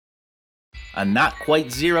a not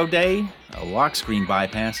quite 0 day, a lock screen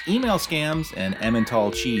bypass, email scams, and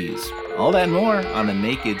Emmental cheese. All that and more on the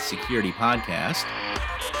Naked Security Podcast.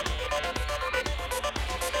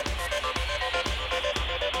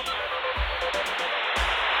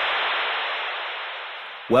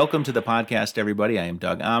 Welcome to the podcast, everybody. I am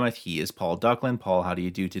Doug Aamoth. He is Paul Ducklin. Paul, how do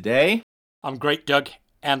you do today? I'm great, Doug.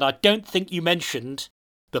 And I don't think you mentioned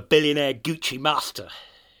the billionaire Gucci master.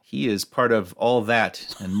 He is part of all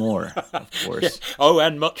that and more, of course. Yeah. Oh,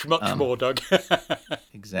 and much more, Doug.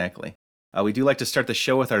 Exactly. We do like to start the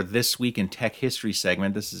show with our This Week in Tech History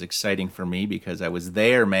segment. This is exciting for me because I was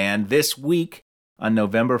there, man. This week, on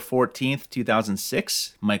November 14th,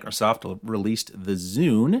 2006, Microsoft released the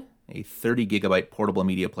Zune, a 30-gigabyte portable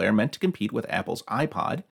media player meant to compete with Apple's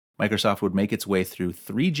iPod. Microsoft would make its way through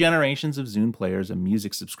 3 generations of Zune players, a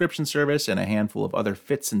music subscription service, and a handful of other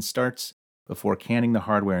fits and starts before canning the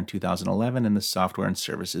hardware in 2011 and the software and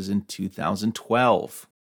services in 2012.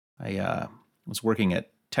 I was working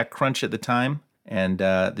at TechCrunch at the time, and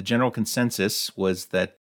the general consensus was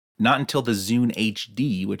that not until the Zune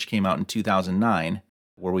HD, which came out in 2009,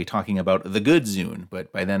 were we talking about the good Zune,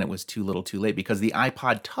 but by then it was too little too late because the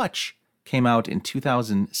iPod Touch came out in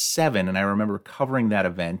 2007, and I remember covering that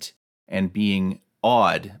event and being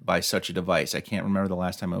awed by such a device. I can't remember the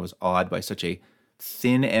last time I was awed by such a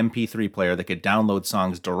thin MP3 player that could download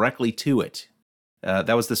songs directly to it.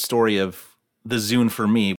 That was the story of the Zune for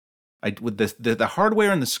me. With the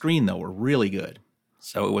hardware and the screen, though, were really good,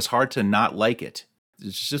 so it was hard to not like it.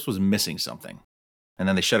 It just was missing something. And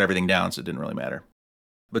then they shut everything down, so it didn't really matter.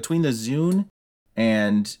 Between the Zune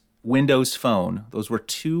and Windows Phone, those were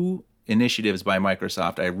 2 initiatives by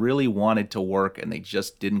Microsoft I really wanted to work, and they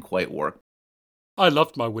just didn't quite work. I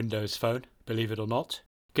loved my Windows Phone, believe it or not.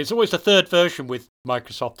 Because it's always the third version with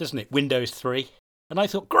Microsoft, isn't it? Windows 3. And I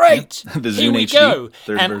thought, great, the Zune here we HD, go.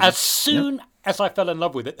 And version. As soon as I fell in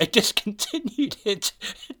love with it, they discontinued it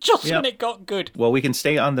just when it got good. Well, we can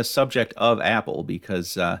stay on the subject of Apple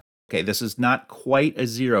because, this is not quite a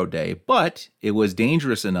 0 day, but it was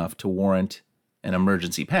dangerous enough to warrant an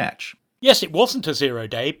emergency patch. Yes, it wasn't a 0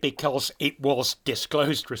 day because it was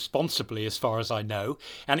disclosed responsibly as far as I know,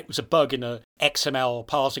 and it was a bug in a XML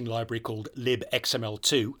parsing library called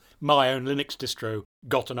libxml2. My own Linux distro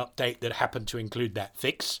got an update that happened to include that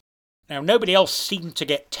fix. Now, nobody else seemed to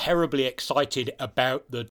get terribly excited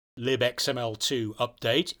about the libxml2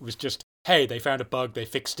 update. It was just, hey, they found a bug, they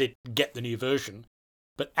fixed it, get the new version.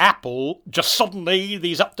 But Apple, just suddenly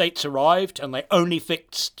these updates arrived and they only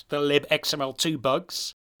fixed the libxml2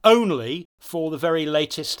 bugs. Only for the very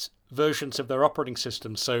latest versions of their operating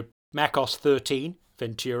system, so macOS 13,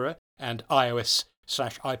 Ventura, and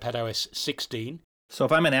iOS/iPadOS 16. So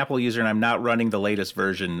if I'm an Apple user and I'm not running the latest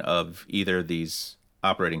version of either of these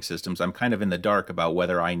operating systems, I'm kind of in the dark about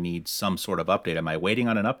whether I need some sort of update. Am I waiting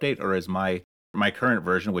on an update, or is my current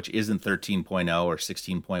version, which isn't 13.0 or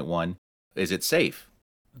 16.1, is it safe?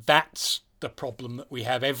 That's the problem that we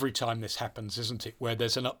have every time this happens, isn't it? Where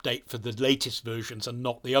there's an update for the latest versions and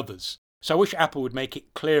not the others. So I wish Apple would make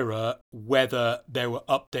it clearer whether there were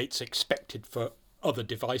updates expected for other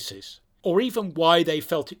devices, or even why they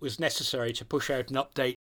felt it was necessary to push out an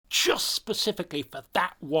update just specifically for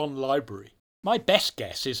that one library. My best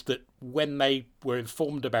guess is that when they were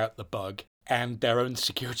informed about the bug and their own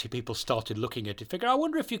security people started looking at it, figure, I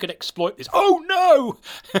wonder if you could exploit this. Oh no!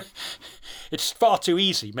 It's far too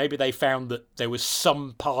easy. Maybe they found that there was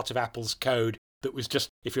some part of Apple's code that was just,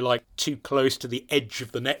 if you like, too close to the edge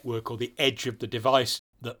of the network or the edge of the device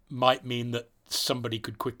that might mean that somebody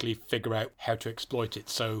could quickly figure out how to exploit it.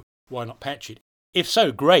 So why not patch it? If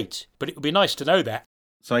so, great. But it would be nice to know that.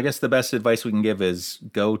 So I guess the best advice we can give is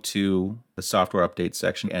go to the software update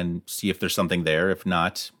section and see if there's something there. If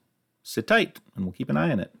not, sit tight, and we'll keep an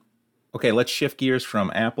eye on it. Okay, let's shift gears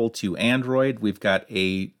from Apple to Android. We've got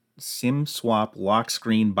a SIM swap lock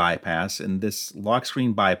screen bypass, and this lock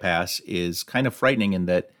screen bypass is kind of frightening in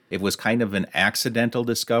that it was kind of an accidental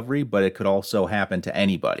discovery, but it could also happen to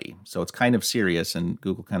anybody. So it's kind of serious, and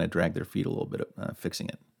Google kind of dragged their feet a little bit fixing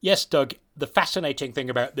it. Yes, Doug, the fascinating thing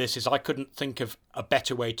about this is I couldn't think of a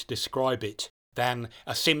better way to describe it than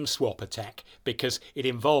a SIM swap attack, because it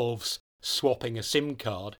involves swapping a SIM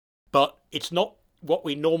card. But it's not what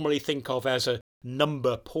we normally think of as a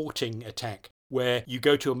number porting attack, where you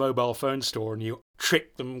go to a mobile phone store and you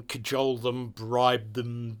trick them, cajole them, bribe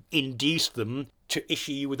them, induce them to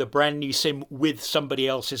issue you with a brand new SIM with somebody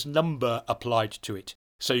else's number applied to it.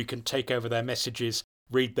 So you can take over their messages,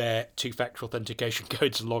 read their two-factor authentication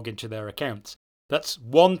codes and log into their accounts. That's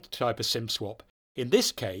one type of SIM swap. In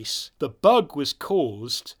this case, the bug was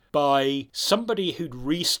caused by somebody who'd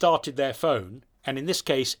restarted their phone And in this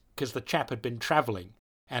case, because the chap had been travelling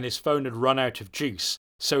and his phone had run out of juice,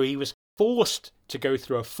 so he was forced to go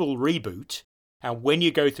through a full reboot. And when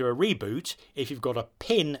you go through a reboot, if you've got a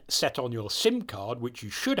PIN set on your SIM card, which you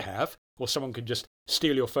should have, or someone can just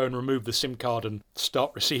steal your phone, remove the SIM card and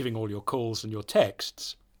start receiving all your calls and your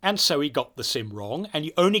texts. And so he got the SIM wrong, and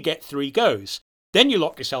you only get 3 goes. Then you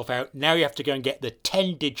lock yourself out. Now you have to go and get the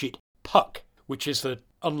 10-digit PUC, which is the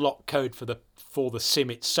unlock code for the SIM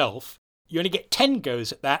itself. You only get 10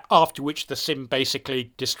 goes at that, after which the SIM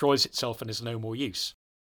basically destroys itself and is no more use.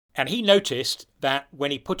 And he noticed that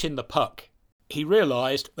when he put in the PUC, he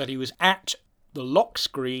realised that he was at the lock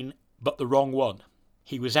screen, but the wrong one.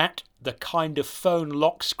 He was at the kind of phone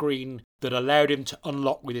lock screen that allowed him to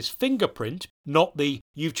unlock with his fingerprint, not the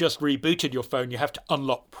you've just rebooted your phone, you have to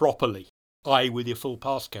unlock properly, i.e. with your full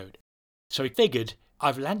passcode. So he figured,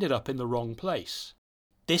 I've landed up in the wrong place.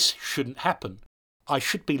 This shouldn't happen. I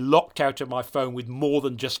should be locked out of my phone with more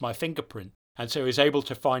than just my fingerprint. And so he was able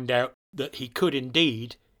to find out that he could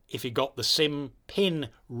indeed, if he got the SIM pin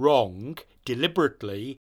wrong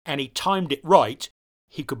deliberately and he timed it right,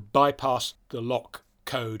 he could bypass the lock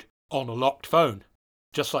code on a locked phone.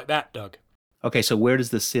 Just like that, Doug. Okay, so where does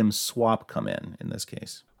the SIM swap come in this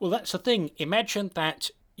case? Well, that's the thing. Imagine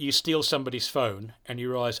that you steal somebody's phone and you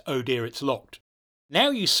realise, oh dear, it's locked. Now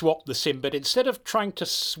you swap the SIM, but instead of trying to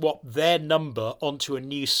swap their number onto a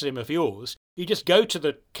new SIM of yours, you just go to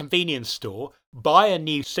the convenience store, buy a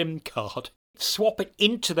new SIM card, swap it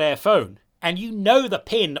into their phone, and you know the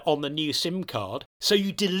PIN on the new SIM card, so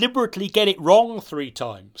you deliberately get it wrong 3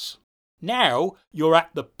 times. Now you're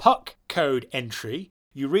at the PUC code entry,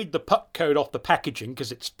 you read the PUC code off the packaging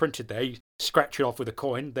because it's printed there, you scratch it off with a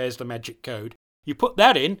coin, there's the magic code. You put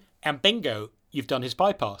that in, and bingo, you've done his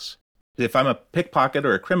bypass. If I'm a pickpocket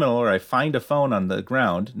or a criminal or I find a phone on the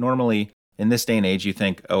ground, normally in this day and age you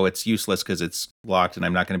think, oh, it's useless because it's locked and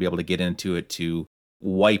I'm not going to be able to get into it to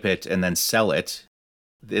wipe it and then sell it.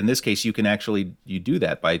 In this case, you do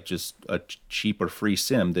that by just a cheap or free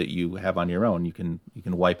SIM that you have on your own. You can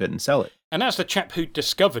wipe it and sell it. And as the chap who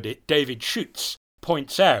discovered it, David Schutz,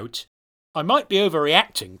 points out, I might be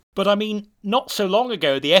overreacting, but I mean, not so long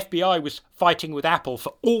ago the FBI was fighting with Apple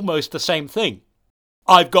for almost the same thing.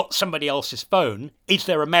 I've got somebody else's phone. Is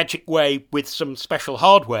there a magic way with some special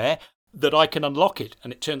hardware that I can unlock it?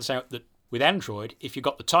 And it turns out that with Android, if you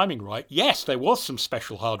got the timing right, yes, there was some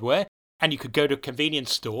special hardware, and you could go to a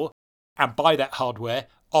convenience store and buy that hardware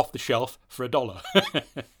off the shelf for $1.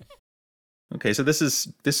 Okay, so this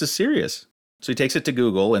is serious. So he takes it to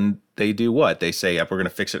Google, and they do what? They say, yep, we're going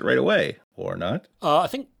to fix it right away, or not? I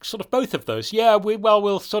think sort of both of those. Yeah,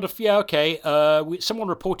 we'll sort of, yeah, okay. Someone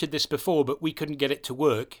reported this before, but we couldn't get it to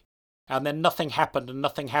work. And then nothing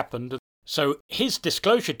happened. So his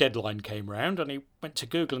disclosure deadline came round, and he went to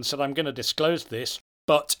Google and said, I'm going to disclose this,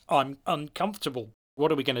 but I'm uncomfortable.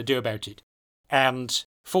 What are we going to do about it? And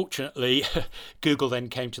fortunately, Google then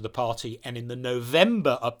came to the party, and in the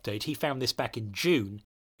November update, he found this back in June,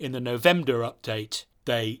 in the November update,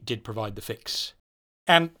 they did provide the fix.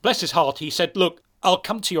 And bless his heart, he said, look, I'll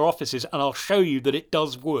come to your offices and I'll show you that it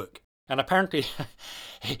does work. And apparently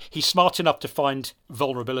he's smart enough to find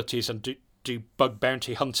vulnerabilities and do bug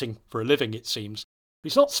bounty hunting for a living, it seems.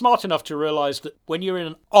 He's not smart enough to realise that when you're in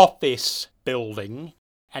an office building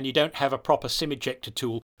and you don't have a proper SIM ejector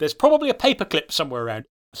tool, there's probably a paperclip somewhere around.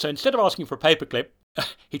 So instead of asking for a paperclip,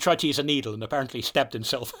 he tried to use a needle and apparently stabbed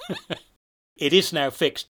himself. It is now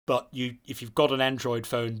fixed, but if you've got an Android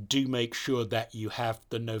phone, do make sure that you have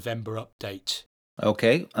the November update.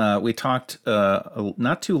 Okay, we talked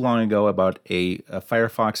not too long ago about a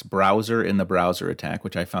Firefox browser in the browser attack,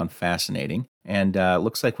 which I found fascinating. And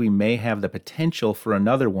looks like we may have the potential for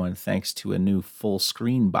another one thanks to a new full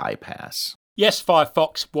screen bypass. Yes,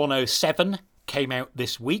 Firefox 107 came out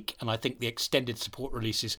this week, and I think the extended support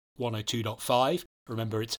release is 102.5.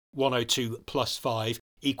 Remember, it's 102 plus 5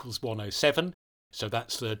 equals 107. So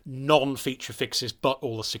that's the non-feature fixes, but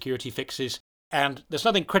all the security fixes. And there's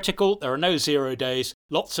nothing critical. There are no 0 days,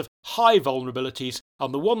 lots of high vulnerabilities.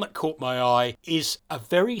 And the one that caught my eye is a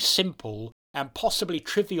very simple and possibly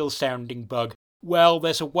trivial sounding bug. Well,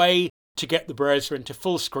 there's a way to get the browser into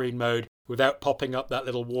full screen mode without popping up that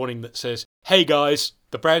little warning that says, hey guys,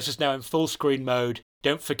 the browser's now in full screen mode.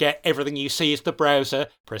 Don't forget everything you see is the browser.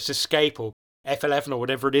 Press escape or F11 or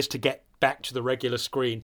whatever it is to get back to the regular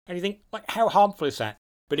screen. And you think, like, how harmful is that?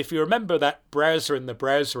 But if you remember, that browser in the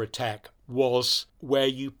browser attack was where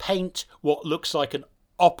you paint what looks like an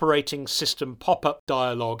operating system pop-up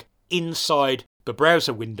dialog inside the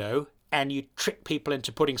browser window, and you trick people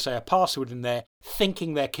into putting, say, a password in there,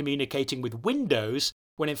 thinking they're communicating with Windows,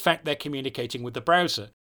 when in fact they're communicating with the browser.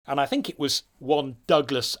 And I think it was one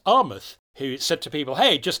Douglas Armoth who said to people,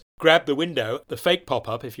 hey, just grab the window, the fake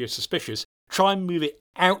pop-up if you're suspicious, try and move it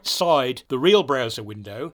outside the real browser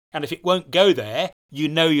window, and if it won't go there, you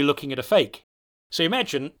know you're looking at a fake. So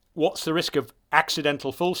imagine, what's the risk of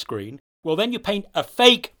accidental full screen? Well, then you paint a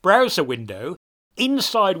fake browser window,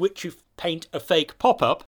 inside which you paint a fake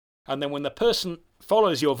pop-up, and then when the person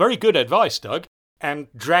follows your very good advice, Doug, and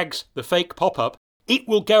drags the fake pop-up, it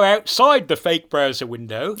will go outside the fake browser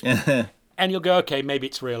window, and you'll go, okay, maybe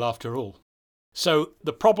it's real after all. So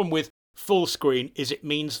the problem with full screen is it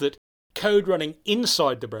means that code running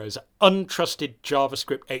inside the browser, untrusted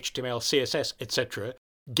JavaScript, HTML, CSS, etc.,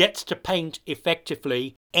 gets to paint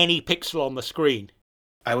effectively any pixel on the screen.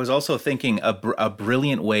 I was also thinking a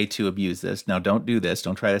brilliant way to abuse this, now don't do this,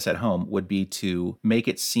 don't try this at home, would be to make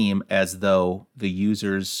it seem as though the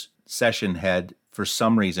user's session had, for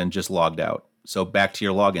some reason, just logged out. So back to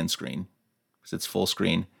your login screen, because it's full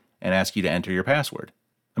screen, and ask you to enter your password.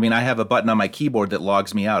 I mean, I have a button on my keyboard that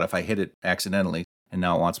logs me out if I hit it accidentally, and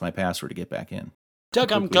now it wants my password to get back in.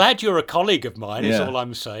 Doug, I'm glad you're a colleague of mine, is Yeah. all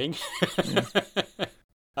I'm saying. Yeah.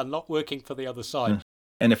 And not working for the other side.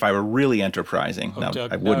 And if I were really enterprising, now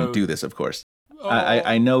Doug, I wouldn't no. do this, of course. Oh.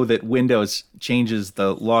 I know that Windows changes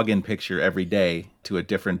the login picture every day to a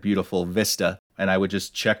different beautiful vista, and I would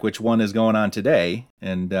just check which one is going on today,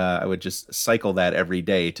 and I would just cycle that every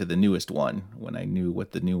day to the newest one when I knew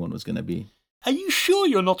what the new one was going to be. Are you sure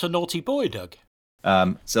you're not a naughty boy, Doug?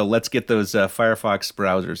 So let's get those Firefox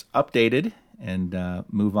browsers updated and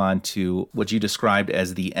move on to what you described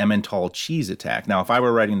as the Emmental cheese attack. Now, if I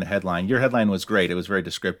were writing the headline, your headline was great. It was very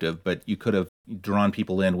descriptive, but you could have drawn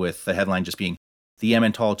people in with the headline just being the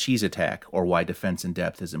Emmental cheese attack, or why defense in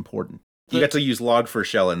depth is important. You got to use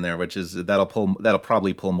log4shell in there, which is that'll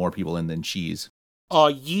probably pull more people in than cheese.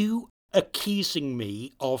 Are you accusing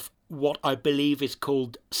me of what I believe is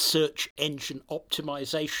called search engine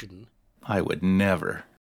optimization? I would never.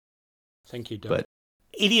 Thank you, Doug. But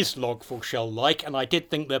it is log4shell-like, and I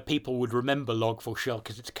did think that people would remember log4shell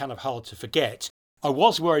because it's kind of hard to forget. I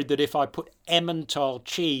was worried that if I put Emmental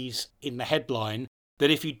cheese in the headline,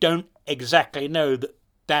 that if you don't exactly know that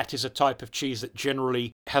that is a type of cheese that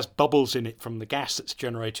generally has bubbles in it from the gas that's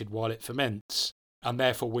generated while it ferments, and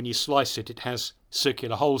therefore when you slice it, it has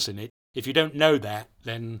circular holes in it. If you don't know that,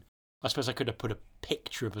 then I suppose I could have put a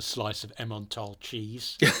picture of a slice of Emmental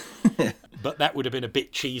cheese, but that would have been a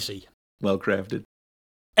bit cheesy. Well crafted.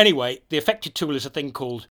 Anyway, the affected tool is a thing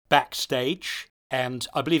called Backstage, and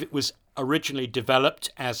I believe it was originally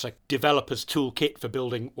developed as a developer's toolkit for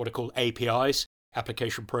building what are called APIs,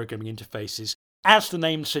 application programming interfaces. As the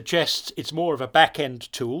name suggests, it's more of a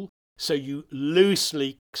back-end tool, so you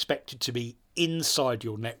loosely expect it to be inside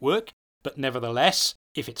your network, but nevertheless,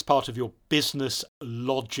 if it's part of your business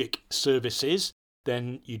logic services,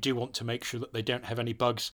 then you do want to make sure that they don't have any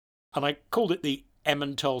bugs. And I called it the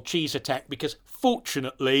Emmental cheese attack because,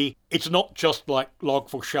 fortunately, it's not just like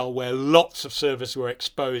log4shell where lots of servers were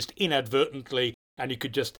exposed inadvertently and you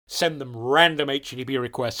could just send them random HTTP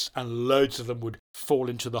requests and loads of them would fall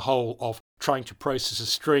into the hole of trying to process a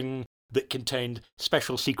string that contained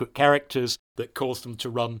special secret characters that caused them to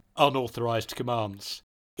run unauthorized commands.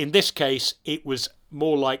 In this case, it was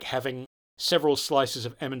more like having several slices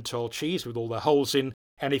of Emmental cheese with all the holes in,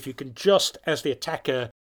 and if you can just, as the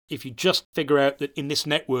attacker, if you just figure out that in this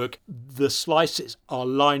network the slices are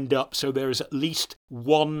lined up so there is at least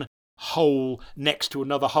one hole next to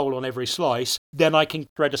another hole on every slice, then I can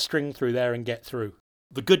thread a string through there and get through.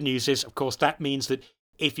 The good news is, of course, that means that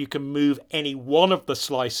if you can move any one of the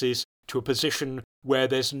slices to a position where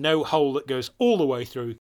there's no hole that goes all the way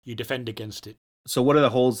through, you defend against it. So what are the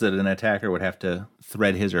holes that an attacker would have to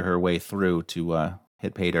thread his or her way through to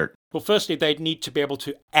hit pay dirt? Well, firstly, they'd need to be able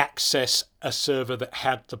to access a server that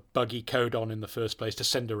had the buggy code on in the first place to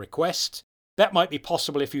send a request. That might be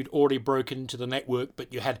possible if you'd already broken into the network,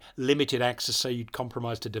 but you had limited access, so you'd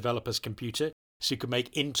compromised a developer's computer, so you could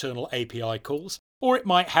make internal API calls. Or it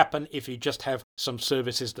might happen if you just have some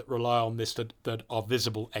services that rely on this that are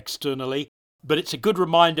visible externally. But it's a good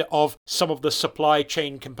reminder of some of the supply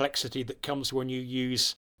chain complexity that comes when you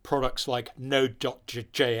use products like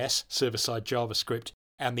Node.js, server-side JavaScript,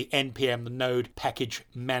 and the NPM, the Node Package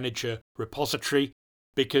Manager repository,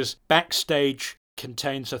 because Backstage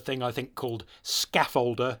contains a thing I think called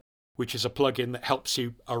Scaffolder, which is a plugin that helps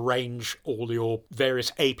you arrange all your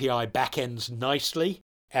various API backends nicely.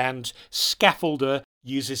 And Scaffolder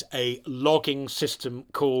uses a logging system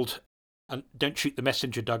called, and don't shoot the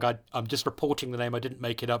messenger, Doug, I'm just reporting the name, I didn't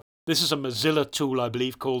make it up. This is a Mozilla tool, I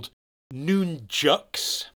believe, called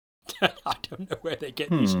Noonjux. I don't know where they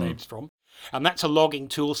get these names from. And that's a logging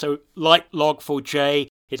tool. So like Log4j,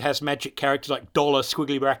 It has magic characters like dollar,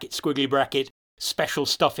 squiggly bracket, special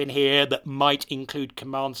stuff in here that might include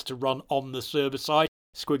commands to run on the server side,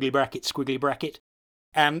 squiggly bracket.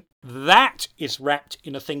 And that is wrapped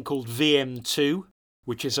in a thing called VM2,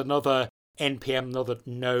 which is another NPM, another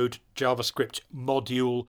Node JavaScript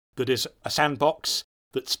module that is a sandbox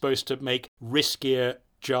that's supposed to make riskier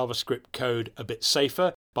JavaScript code a bit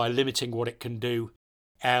safer by limiting what it can do.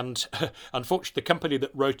 And unfortunately, the company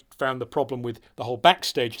that found the problem with the whole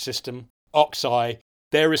backstage system, Oxeye,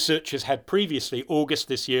 their researchers had previously, August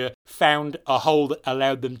this year, found a hole that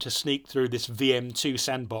allowed them to sneak through this VM2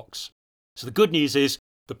 sandbox. So the good news is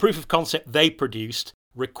the proof of concept they produced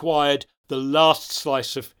required the last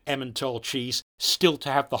slice of Emmental cheese still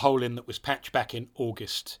to have the hole in that was patched back in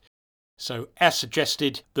August. So as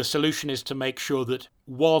suggested, the solution is to make sure that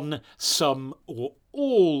one, some, or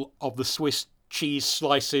all of the Swiss cheese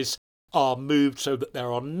slices are moved so that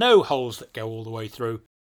there are no holes that go all the way through.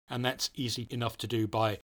 And that's easy enough to do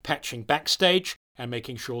by patching backstage and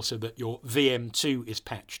making sure so that your VM2 is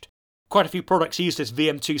patched. Quite a few products use this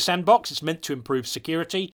VM2 sandbox. It's meant to improve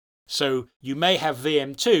security. So you may have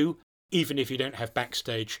VM2 even if you don't have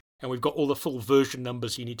backstage. And we've got all the full version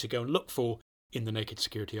numbers you need to go and look for in the Naked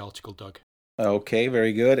Security article, Doug. Okay,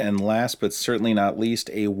 very good. And last but certainly not least,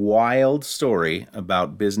 a wild story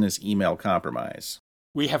about business email compromise.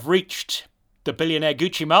 We have reached the billionaire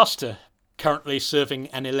Gucci master, currently serving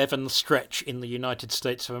an 11th stretch in the United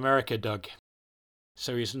States of America, Doug.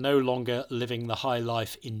 So he's no longer living the high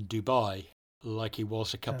life in Dubai like he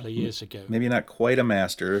was a couple of years ago. Maybe not quite a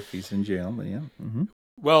master if he's in jail, but yeah. Mm-hmm.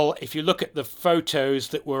 Well, if you look at the photos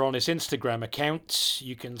that were on his Instagram account,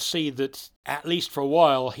 you can see that, at least for a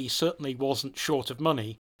while, he certainly wasn't short of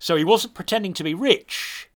money. So he wasn't pretending to be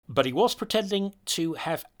rich, but he was pretending to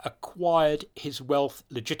have acquired his wealth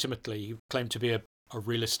legitimately. He claimed to be a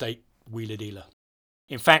real estate wheeler-dealer.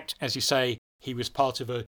 In fact, as you say, he was part of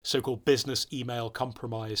a so-called business email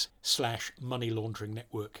compromise / money laundering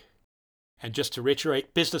network. And just to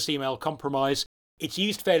reiterate, business email compromise, it's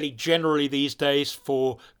used fairly generally these days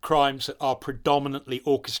for crimes that are predominantly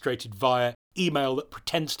orchestrated via email that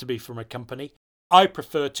pretends to be from a company. I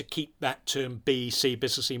prefer to keep that term BEC,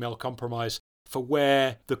 business email compromise, for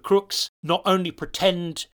where the crooks not only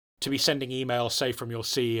pretend to be sending emails, say from your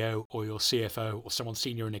CEO or your CFO or someone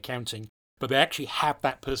senior in accounting, but they actually have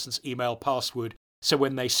that person's email password. So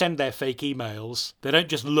when they send their fake emails, they don't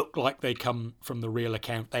just look like they come from the real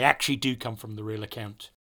account. They actually do come from the real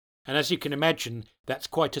account. And as you can imagine, that's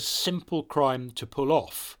quite a simple crime to pull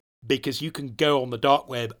off, because you can go on the dark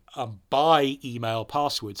web and buy email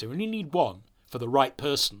passwords. You only need one for the right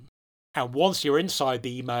person. And once you're inside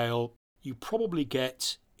the email, you probably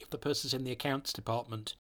get, if the person's in the accounts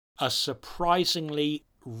department, a surprisingly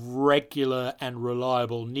regular and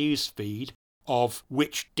reliable news feed of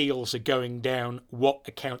which deals are going down, what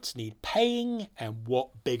accounts need paying, and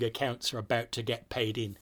what big accounts are about to get paid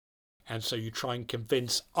in. And so you try and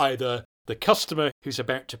convince either the customer who's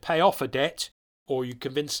about to pay off a debt, or you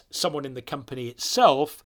convince someone in the company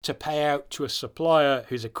itself to pay out to a supplier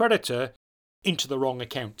who's a creditor into the wrong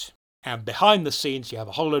account. And behind the scenes, you have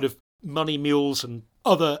a whole load of money mules and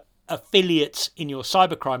other affiliates in your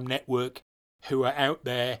cybercrime network who are out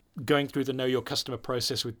there going through the know your customer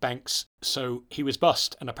process with banks. So he was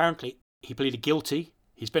bust, and apparently he pleaded guilty.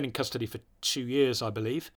 He's been in custody for 2 years, I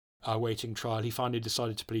believe, awaiting trial. He finally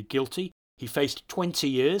decided to plead guilty. He faced 20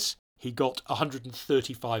 years. He got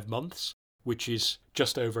 135 months, which is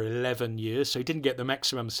just over 11 years. So he didn't get the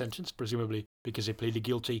maximum sentence, presumably because he pleaded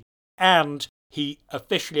guilty. And he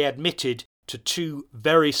officially admitted to 2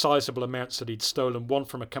 very sizable amounts that he'd stolen, one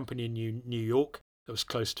from a company in New York that was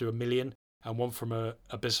close to $1 million, and one from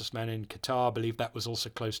a businessman in Qatar. I believe that was also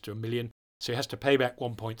close to $1 million. So he has to pay back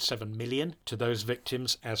 $1.7 million to those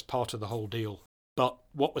victims as part of the whole deal. But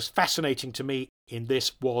what was fascinating to me in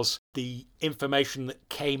this was the information that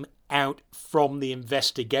came out from the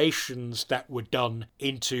investigations that were done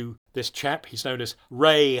into this chap. He's known as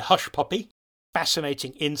Ray Hushpuppi.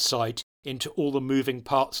 Fascinating insight into all the moving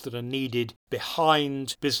parts that are needed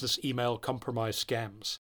behind business email compromise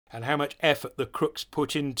scams, and how much effort the crooks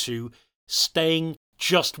put into staying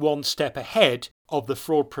just one step ahead of the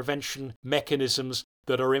fraud prevention mechanisms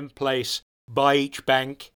that are in place by each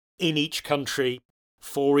bank, in each country,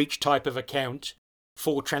 for each type of account,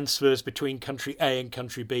 for transfers between country A and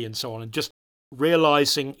country B and so on. And just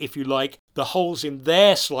realising, if you like, the holes in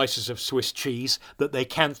their slices of Swiss cheese that they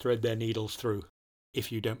can thread their needles through, if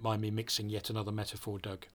you don't mind me mixing yet another metaphor,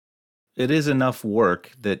 Doug. It is enough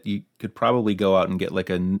work that you could probably go out and get like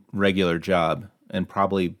a regular job and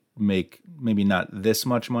probably make maybe not this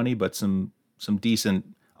much money, but some decent,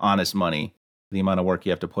 honest money the amount of work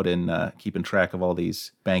you have to put in keeping track of all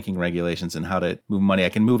these banking regulations and how to move money. I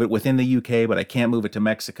can move it within the UK, but I can't move it to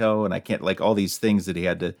Mexico, and I can't, like, all these things that he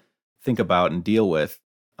had to think about and deal with.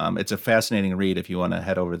 It's a fascinating read if you want to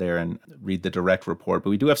head over there and read the direct report. But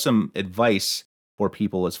we do have some advice for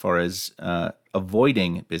people as far as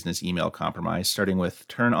avoiding business email compromise, starting with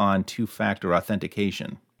turn on two-factor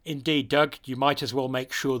authentication. Indeed, Doug, you might as well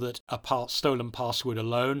make sure that a stolen password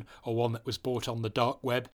alone, or one that was bought on the dark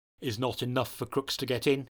web, is not enough for crooks to get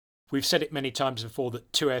in. We've said it many times before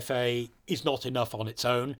that 2FA is not enough on its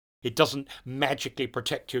own. It doesn't magically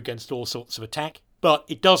protect you against all sorts of attack, but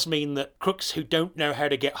it does mean that crooks who don't know how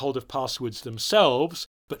to get hold of passwords themselves,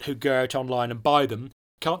 but who go out online and buy them,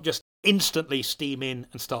 can't just instantly steam in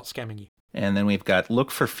and start scamming you. And then we've got look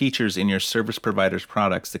for features in your service provider's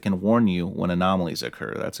products that can warn you when anomalies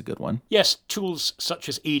occur. That's a good one. Yes, tools such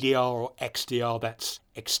as EDR or XDR, that's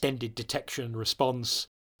extended detection and response,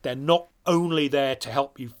 they're not only there to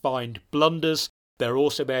help you find blunders, they're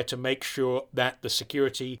also there to make sure that the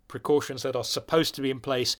security precautions that are supposed to be in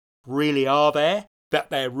place really are there, that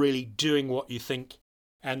they're really doing what you think.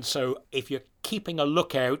 And so if you're keeping a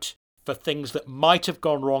lookout for things that might have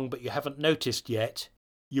gone wrong but you haven't noticed yet,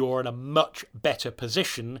 you're in a much better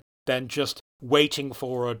position than just waiting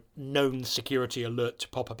for a known security alert to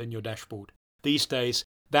pop up in your dashboard. These days,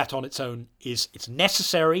 that on its own it's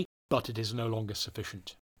necessary, but it is no longer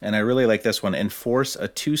sufficient. And I really like this one. Enforce a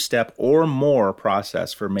two-step or more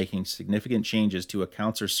process for making significant changes to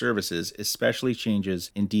accounts or services, especially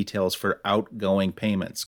changes in details for outgoing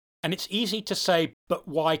payments. And it's easy to say, but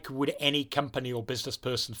why would any company or business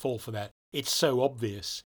person fall for that? It's so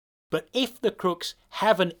obvious. But if the crooks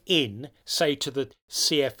have an in, say to the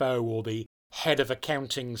CFO or the head of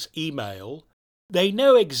accounting's email, they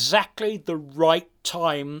know exactly the right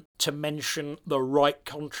time to mention the right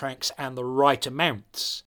contracts and the right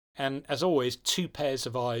amounts. And as always, two pairs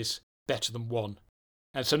of eyes better than one.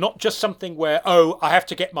 And so not just something where, I have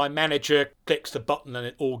to get my manager, clicks the button and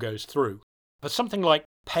it all goes through. But something like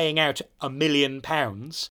paying out £1 million,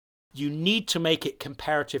 you need to make it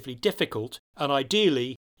comparatively difficult, and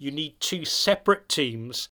ideally you need two separate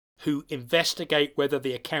teams who investigate whether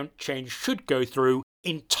the account change should go through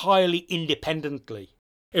entirely independently.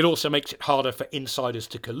 It also makes it harder for insiders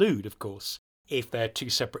to collude, of course, if they're two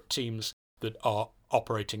separate teams that are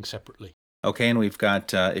operating separately. Okay, and we've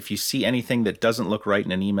got, if you see anything that doesn't look right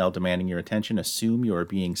in an email demanding your attention, assume you are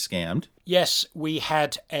being scammed. Yes, we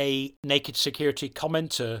had a Naked Security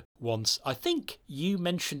commenter once. I think you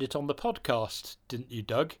mentioned it on the podcast, didn't you,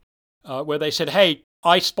 Doug? Where they said, hey,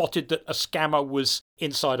 I spotted that a scammer was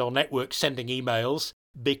inside our network sending emails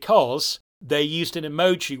because they used an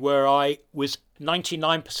emoji where I was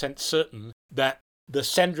 99% certain that the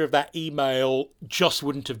sender of that email just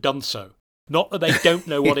wouldn't have done so. Not that they don't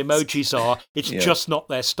know what emojis are, it's just not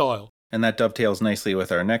their style. And that dovetails nicely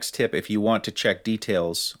with our next tip. If you want to check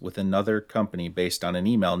details with another company based on an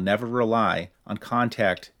email, never rely on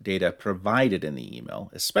contact data provided in the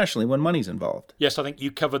email, especially when money's involved. Yes, I think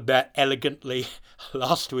you covered that elegantly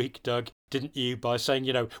last week, Doug, didn't you? By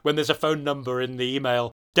saying, when there's a phone number in the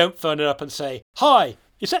email, don't phone it up and say, hi,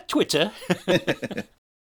 is that Twitter?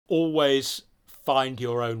 Always find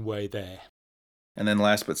your own way there. And then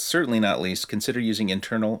last but certainly not least, consider using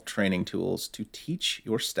internal training tools to teach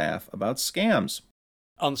your staff about scams.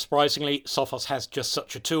 Unsurprisingly, Sophos has just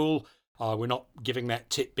such a tool. We're not giving that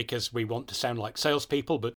tip because we want to sound like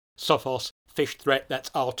salespeople, but Sophos, Fish Threat,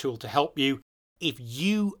 that's our tool to help you. If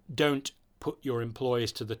you don't put your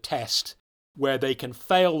employees to the test, where they can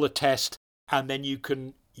fail the test, and then you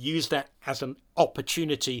can use that as an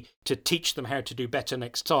opportunity to teach them how to do better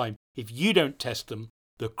next time. If you don't test them,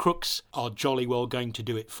 the crooks are jolly well going to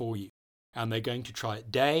do it for you. And they're going to try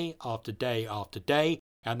it day after day after day,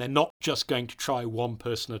 and they're not just going to try one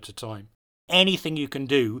person at a time. Anything you can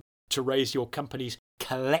do to raise your company's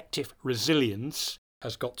collective resilience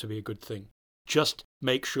has got to be a good thing. Just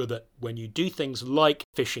make sure that when you do things like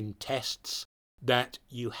phishing tests, that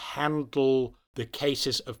you handle the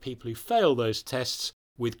cases of people who fail those tests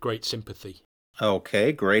with great sympathy.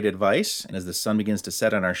 Okay, great advice. And as the sun begins to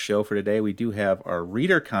set on our show for today, we do have our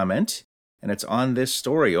reader comment, and it's on this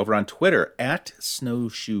story over on Twitter.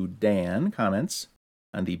 @SnowshoeDan comments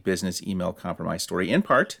on the business email compromise story. In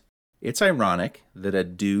part, it's ironic that a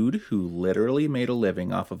dude who literally made a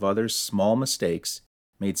living off of others' small mistakes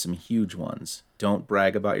made some huge ones. Don't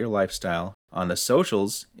brag about your lifestyle on the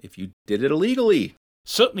socials if you did it illegally.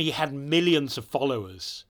 Certainly he had millions of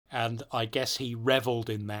followers, and I guess he reveled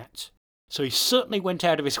in that. So he certainly went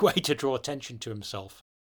out of his way to draw attention to himself.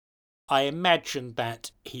 I imagine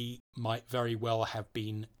that he might very well have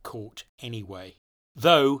been caught anyway.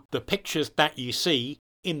 though the pictures that you see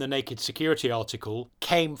in the Naked Security article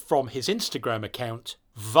came from his Instagram account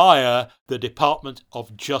via the Department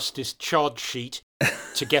of Justice charge sheet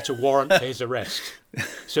to get a warrant for his arrest.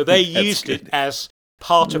 So they used it as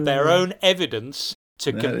part of their own evidence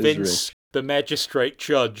to convince the magistrate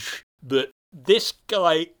judge that this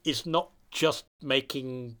guy is not just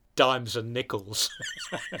making dimes and nickels.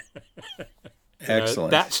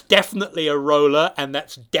 Excellent. That's definitely a roller, and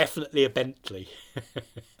that's definitely a Bentley.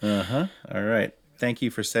 All right. Thank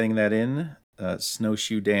you for setting that in,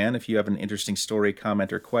 Snowshoe Dan. If you have an interesting story,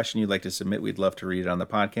 comment, or question you'd like to submit, we'd love to read it on the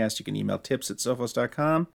podcast. You can email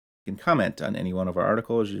tips@sophos.com. You can comment on any one of our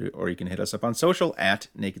articles, or you can hit us up on social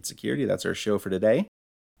 @Naked Security. That's our show for today.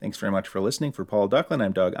 Thanks very much for listening. For Paul Ducklin,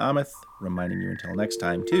 I'm Doug Aamoth, reminding you until next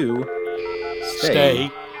time to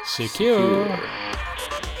stay secure.